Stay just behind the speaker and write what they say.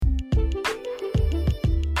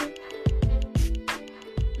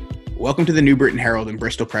Welcome to the New Britain Herald and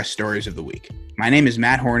Bristol Press Stories of the Week. My name is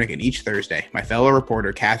Matt Hornick, and each Thursday, my fellow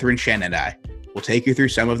reporter Catherine Shen and I will take you through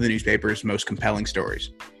some of the newspaper's most compelling stories.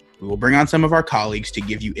 We will bring on some of our colleagues to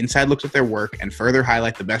give you inside looks at their work and further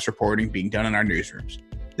highlight the best reporting being done in our newsrooms.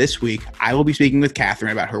 This week, I will be speaking with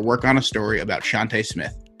Catherine about her work on a story about Shante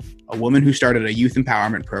Smith, a woman who started a youth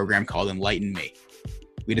empowerment program called Enlighten Me.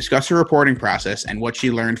 We discuss her reporting process and what she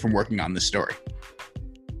learned from working on this story.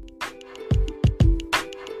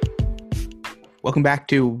 Welcome back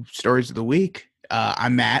to Stories of the Week.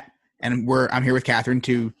 I'm Matt, and I'm here with Catherine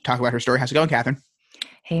to talk about her story. How's it going, Catherine?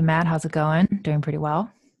 Hey, Matt. How's it going? Doing pretty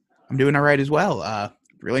well. I'm doing all right as well.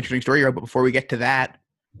 Really interesting story, but before we get to that,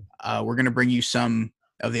 we're going to bring you some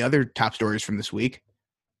of the other top stories from this week.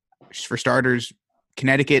 Just for starters,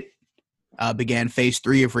 Connecticut began phase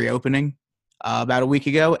 3 of reopening about a week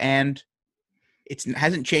ago, and it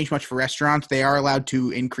hasn't changed much for restaurants. They are allowed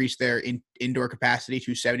to increase their indoor capacity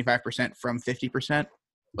to 75% from 50%.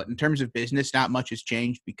 But in terms of business, not much has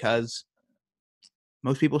changed because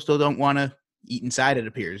most people still don't want to eat inside, it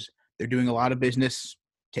appears. They're doing a lot of business,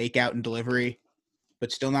 takeout and delivery,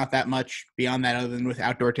 but still not that much beyond that other than with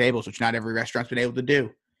outdoor tables, which not every restaurant's been able to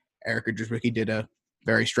do. Erica Drzwicki did a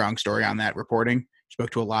very strong story on that reporting. Spoke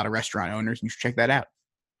to a lot of restaurant owners, and you should check that out.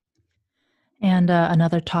 And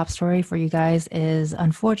another top story for you guys is,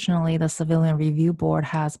 unfortunately, the Civilian Review Board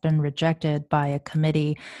has been rejected by a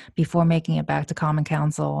committee before making it back to Common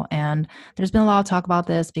Council. And there's been a lot of talk about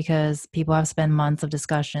this because people have spent months of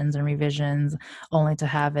discussions and revisions only to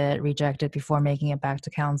have it rejected before making it back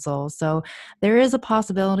to Council. So there is a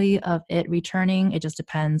possibility of it returning. It just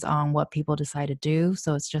depends on what people decide to do.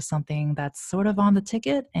 So it's just something that's sort of on the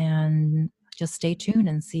ticket, and just stay tuned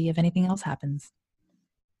and see if anything else happens.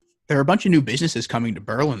 There are a bunch of new businesses coming to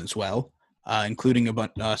Berlin as well, including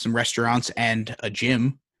some restaurants and a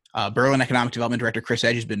gym. Berlin Economic Development Director Chris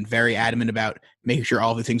Edge has been very adamant about making sure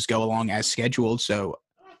all the things go along as scheduled. So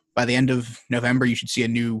by the end of November, you should see a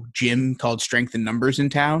new gym called Strength in Numbers in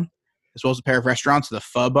town, as well as a pair of restaurants, the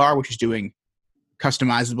Pho Bar, which is doing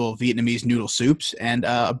customizable Vietnamese noodle soups, and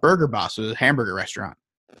a Burger Boss, a hamburger restaurant.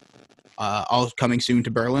 All coming soon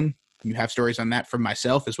to Berlin. You have stories on that from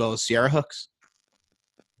myself as well as Sierra Hooks.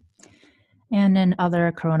 And in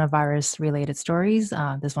other coronavirus-related stories,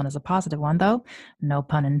 this one is a positive one, though, no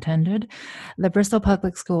pun intended. The Bristol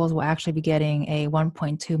Public Schools will actually be getting a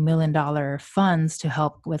 $1.2 million funds to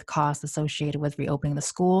help with costs associated with reopening the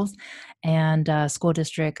schools. And school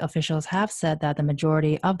district officials have said that the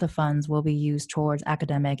majority of the funds will be used towards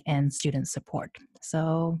academic and student support.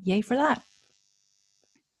 So yay for that.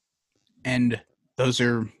 And those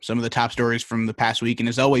are some of the top stories from the past week. And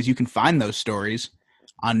as always, you can find those stories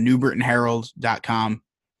on newbritainherald.com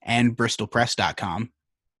and bristolpress.com.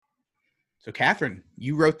 So, Catherine,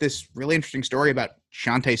 you wrote this really interesting story about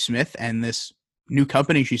Shante Smith and this new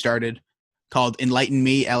company she started called Enlighten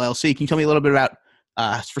Me, LLC. Can you tell me a little bit about,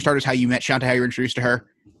 for starters, how you met Shante, how you were introduced to her,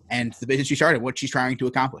 and the business you started, what she's trying to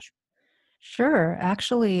accomplish? Sure.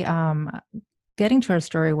 Actually, getting to her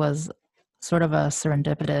story was sort of a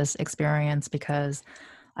serendipitous experience because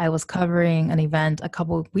I was covering an event a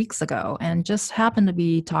couple of weeks ago and just happened to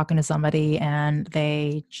be talking to somebody, and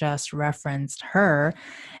they just referenced her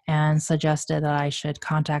and suggested that I should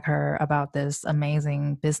contact her about this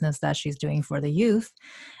amazing business that she's doing for the youth.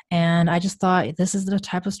 And I just thought this is the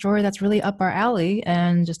type of story that's really up our alley,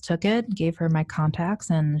 and just took it, gave her my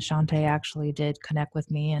contacts, and Shante actually did connect with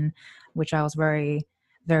me, and which I was very,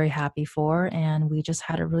 very happy for. And we just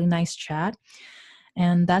had a really nice chat.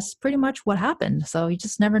 And that's pretty much what happened. So you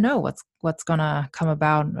just never know what's gonna come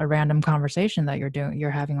about a random conversation that you're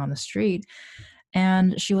having on the street.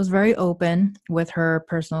 And she was very open with her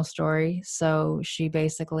personal story. So she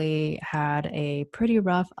basically had a pretty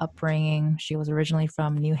rough upbringing. She was originally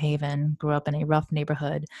from New Haven, grew up in a rough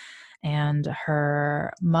neighborhood, and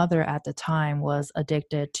her mother at the time was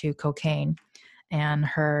addicted to cocaine, and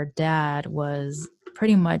her dad was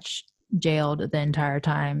pretty much jailed the entire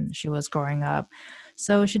time she was growing up.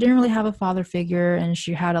 So she didn't really have a father figure, and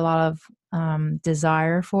she had a lot of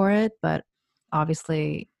desire for it, but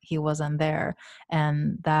obviously he wasn't there.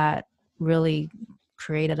 And that really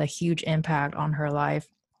created a huge impact on her life.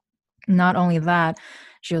 Not only that,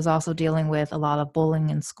 she was also dealing with a lot of bullying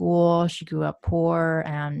in school. She grew up poor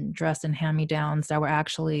and dressed in hand-me-downs that were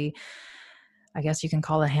actually, I guess you can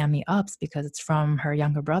call it hand-me-ups because it's from her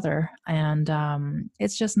younger brother. And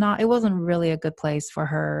it's just it wasn't really a good place for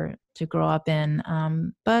her to grow up in.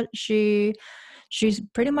 But she's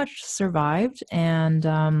pretty much survived,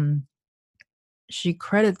 and she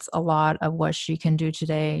credits a lot of what she can do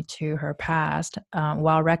today to her past,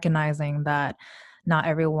 while recognizing that not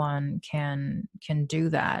everyone can do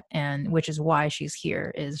that, and which is why she's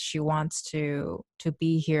here. Is she wants to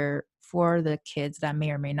be here for the kids that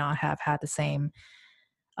may or may not have had the same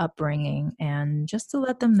upbringing, and just to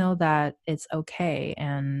let them know that it's okay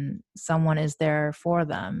and someone is there for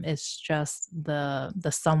them. It's just the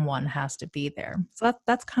someone has to be there. So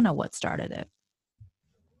that's kind of what started it.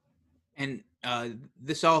 And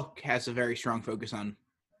this all has a very strong focus on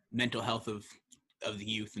mental health of the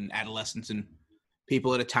youth and adolescents and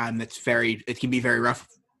people at a time it can be very rough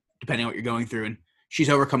depending on what you're going through. And she's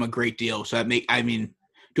overcome a great deal. So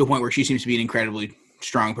to a point where she seems to be an incredibly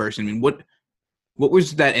strong person. I mean, what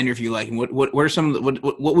was that interview like, and what are some of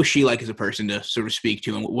what was she like as a person to sort of speak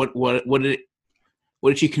to, and what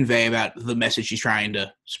did she convey about the message she's trying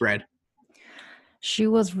to spread? She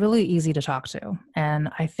was really easy to talk to, and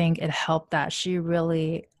I think it helped that she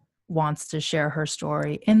really wants to share her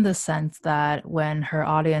story, in the sense that when her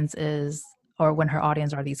audience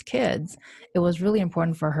are these kids, it was really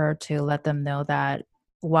important for her to let them know that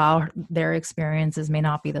while their experiences may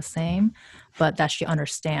not be the same, but that she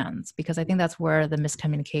understands. Because I think that's where the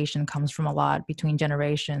miscommunication comes from a lot between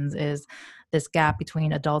generations, is this gap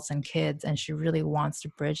between adults and kids, and she really wants to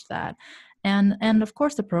bridge that. And of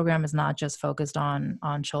course, the program is not just focused on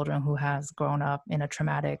children who has grown up in a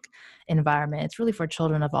traumatic environment. It's really for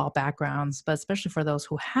children of all backgrounds, but especially for those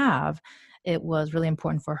who have. It was really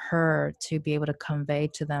important for her to be able to convey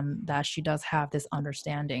to them that she does have this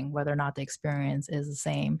understanding, whether or not the experience is the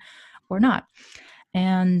same or not.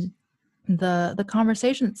 And the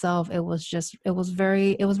conversation itself, it was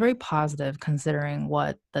very positive, considering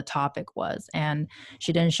what the topic was, and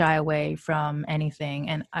she didn't shy away from anything,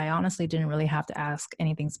 and I honestly didn't really have to ask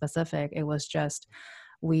anything specific. It was just,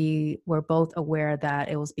 we were both aware that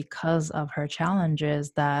it was because of her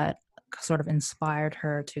challenges that sort of inspired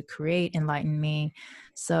her to create Enlighten Me.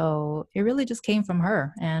 So it really just came from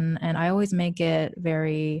her, and I always make it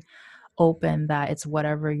very open that it's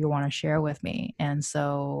whatever you want to share with me. And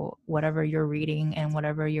so whatever you're reading and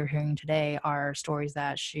whatever you're hearing today are stories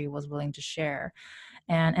that she was willing to share.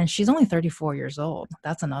 And she's only 34 years old.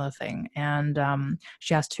 That's another thing. And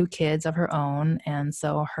she has two kids of her own, and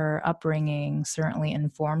so her upbringing certainly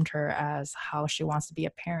informed her as how she wants to be a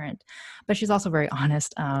parent. But she's also very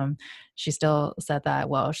honest. She still said that,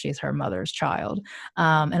 well, she's her mother's child.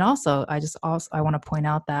 And also I want to point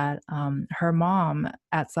out that her mom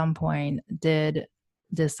at some point did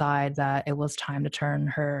decide that it was time to turn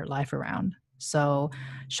her life around. So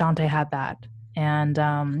Shantae had that. And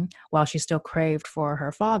while she still craved for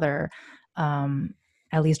her father,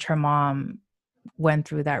 at least her mom went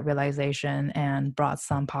through that realization and brought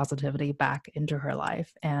some positivity back into her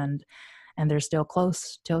life. And they're still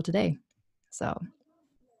close till today. So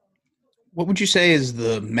What would you say is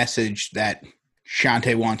the message that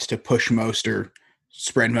Shantae wants to push most or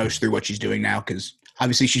spread most through what she's doing now? Because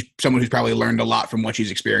obviously she's someone who's probably learned a lot from what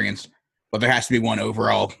she's experienced, but there has to be one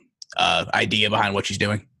overall idea behind what she's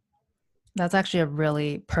doing. that's actually a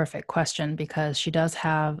really perfect question, because she does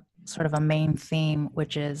have sort of a main theme,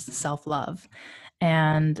 which is self-love.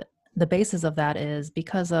 And the basis of that is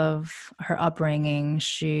because of her upbringing,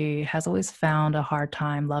 she has always found a hard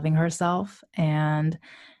time loving herself. And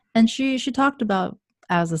she talked about,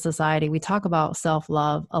 as a society, we talk about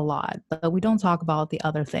self-love a lot, but we don't talk about the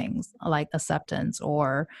other things like acceptance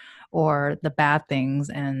or the bad things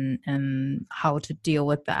and how to deal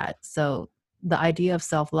with that. So the idea of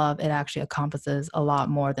self-love, it actually encompasses a lot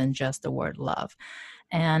more than just the word love.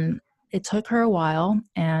 And it took her a while,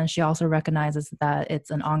 and she also recognizes that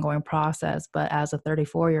it's an ongoing process. But as a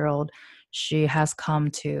 34-year-old, she has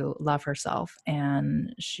come to love herself,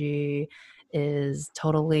 and she is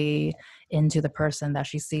totally into the person that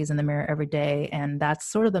she sees in the mirror every day. And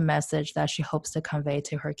that's sort of the message that she hopes to convey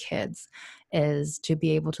to her kids, is to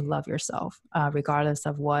be able to love yourself, regardless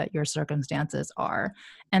of what your circumstances are.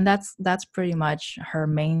 And that's pretty much her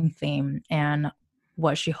main theme, and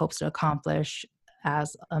what she hopes to accomplish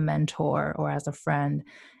as a mentor or as a friend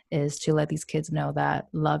is to let these kids know that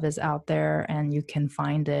love is out there and you can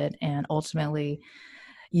find it, and ultimately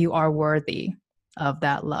you are worthy of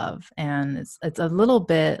that love. And it's a little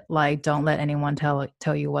bit like, don't let anyone tell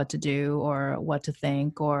you what to do or what to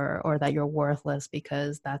think, or that you're worthless,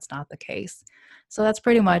 because that's not the case. So that's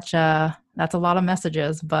pretty much that's a lot of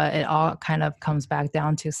messages, but it all kind of comes back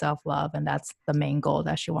down to self-love, and that's the main goal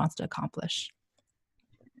that she wants to accomplish.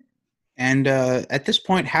 And at this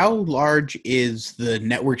point, how large is the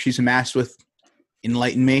network she's amassed with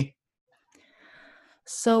Enlighten Me?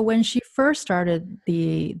 So when she first started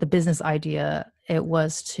the business idea, it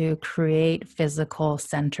was to create physical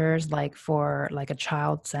centers, like for like a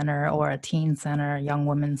child center or a teen center, young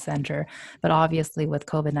women's center. But obviously with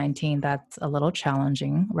COVID-19, that's a little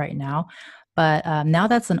challenging right now. But now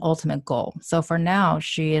that's an ultimate goal. So for now,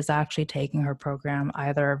 she is actually taking her program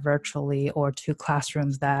either virtually or to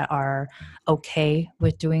classrooms that are okay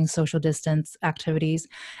with doing social distance activities.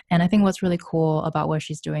 And I think what's really cool about what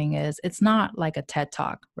she's doing is it's not like a TED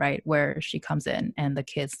Talk, right? Where she comes in and the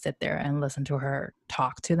kids sit there and listen to her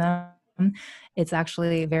talk to them. It's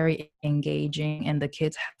actually very engaging and the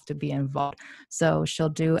kids have to be involved. So she'll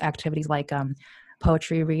do activities like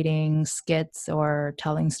poetry reading, skits, or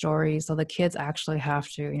telling stories. So the kids actually have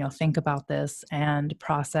to, think about this and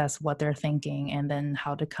process what they're thinking and then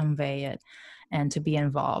how to convey it and to be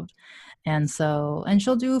involved. And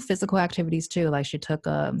she'll do physical activities too. Like she took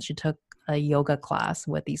a yoga class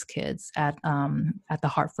with these kids at the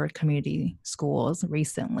Hartford Community Schools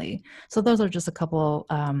recently. So those are just a couple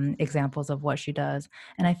examples of what she does.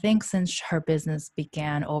 And I think since her business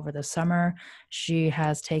began over the summer, she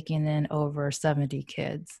has taken in over 70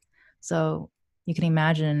 kids. So you can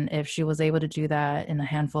imagine if she was able to do that in a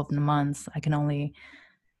handful of months, I can only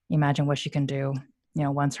imagine what she can do,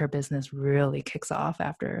 once her business really kicks off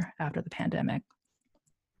after the pandemic.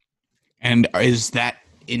 And is that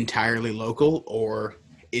entirely local, or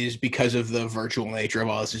is because of the virtual nature of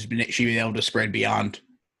all this, has she been able to spread beyond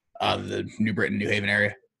the New Britain, New Haven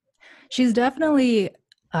area? She's definitely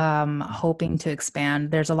hoping to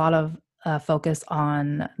expand. There's a lot of focus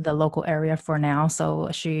on the local area for now. So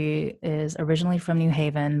she is originally from New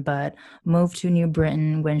Haven, but moved to New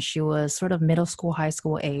Britain when she was sort of middle school, high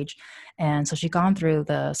school age. And so she's gone through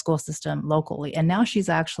the school system locally. And now she's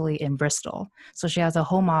actually in Bristol. So she has a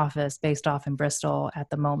home office based off in Bristol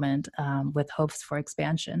at the moment, with hopes for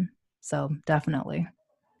expansion. So definitely.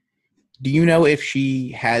 Do you know if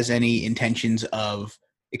she has any intentions of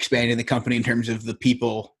expanding the company in terms of the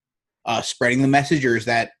people spreading the message, or is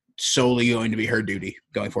that solely going to be her duty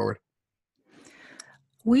going forward?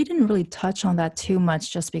 We didn't really touch on that too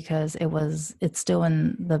much just because it's still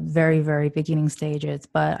in the very, very beginning stages.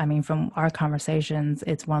 But I mean, from our conversations,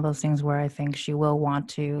 it's one of those things where I think she will want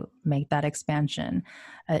to make that expansion.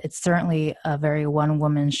 It's certainly a very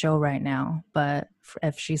one-woman show right now, but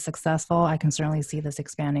if she's successful, I can certainly see this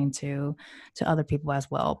expanding to other people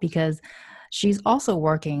as well, because she's also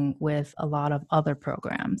working with a lot of other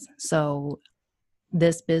programs. So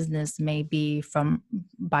this business may be from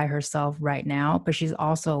by herself right now, but she's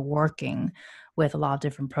also working with a lot of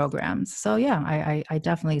different programs. So yeah, I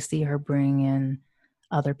definitely see her bring in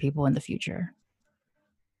other people in the future.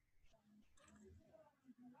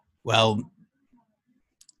 Well,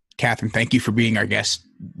 Catherine, thank you for being our guest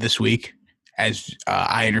this week, as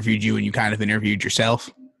I interviewed you and you kind of interviewed yourself.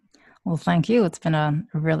 Well, thank you. It's been a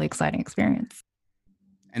really exciting experience.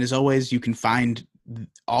 And as always, you can find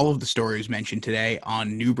all of the stories mentioned today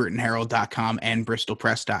on newbritonherald.com and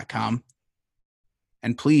bristolpress.com.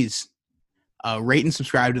 And please rate and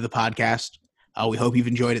subscribe to the podcast. We hope you've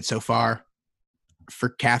enjoyed it so far. For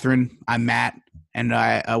Catherine, I'm Matt, and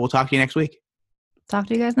I will talk to you next week. Talk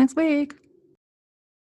to you guys next week.